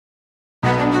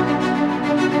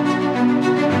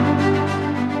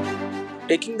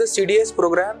taking the CDS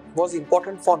program was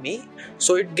important for me.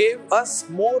 So it gave us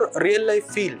more real life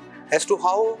feel as to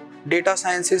how data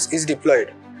sciences is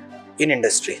deployed in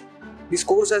industry. This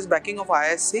course has backing of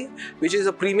ISC, which is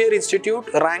a premier institute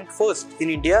ranked first in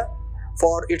India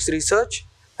for its research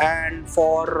and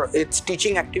for its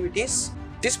teaching activities.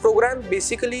 This program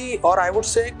basically, or I would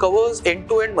say, covers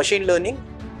end-to-end machine learning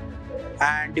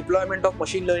and deployment of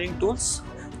machine learning tools.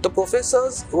 The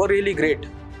professors were really great.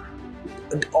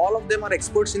 All of them are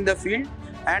experts in the field,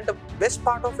 and the best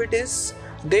part of it is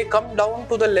they come down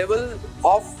to the level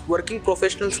of working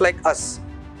professionals like us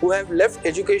who have left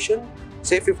education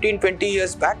say 15-20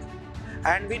 years back,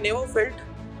 and we never felt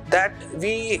that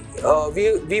we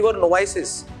were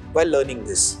novices while learning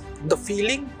this. The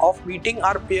feeling of meeting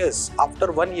our peers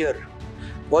after 1 year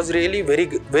was really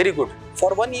very good.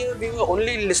 For 1 year we were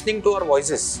only listening to our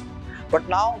voices, but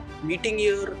now meeting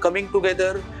here, coming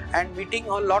together and meeting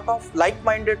a lot of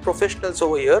like-minded professionals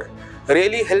over here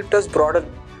really helped us broaden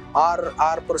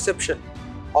our perception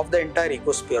of the entire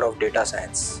ecosphere of data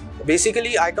science.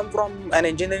 Basically, I come from an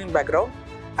engineering background,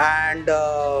 and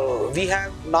we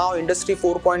have now Industry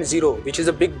 4.0, which is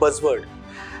a big buzzword,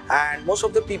 and most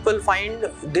of the people find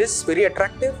this very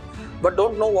attractive but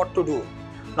don't know what to do.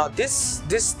 Now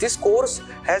this course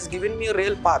has given me a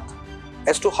real path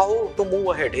as to how to move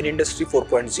ahead in Industry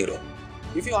 4.0.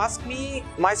 If you ask me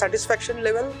my satisfaction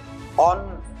level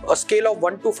on a scale of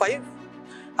 1 to 5,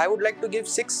 I would like to give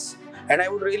 6, and I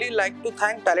would really like to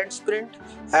thank TalentSprint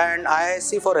and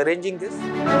IISc for arranging this.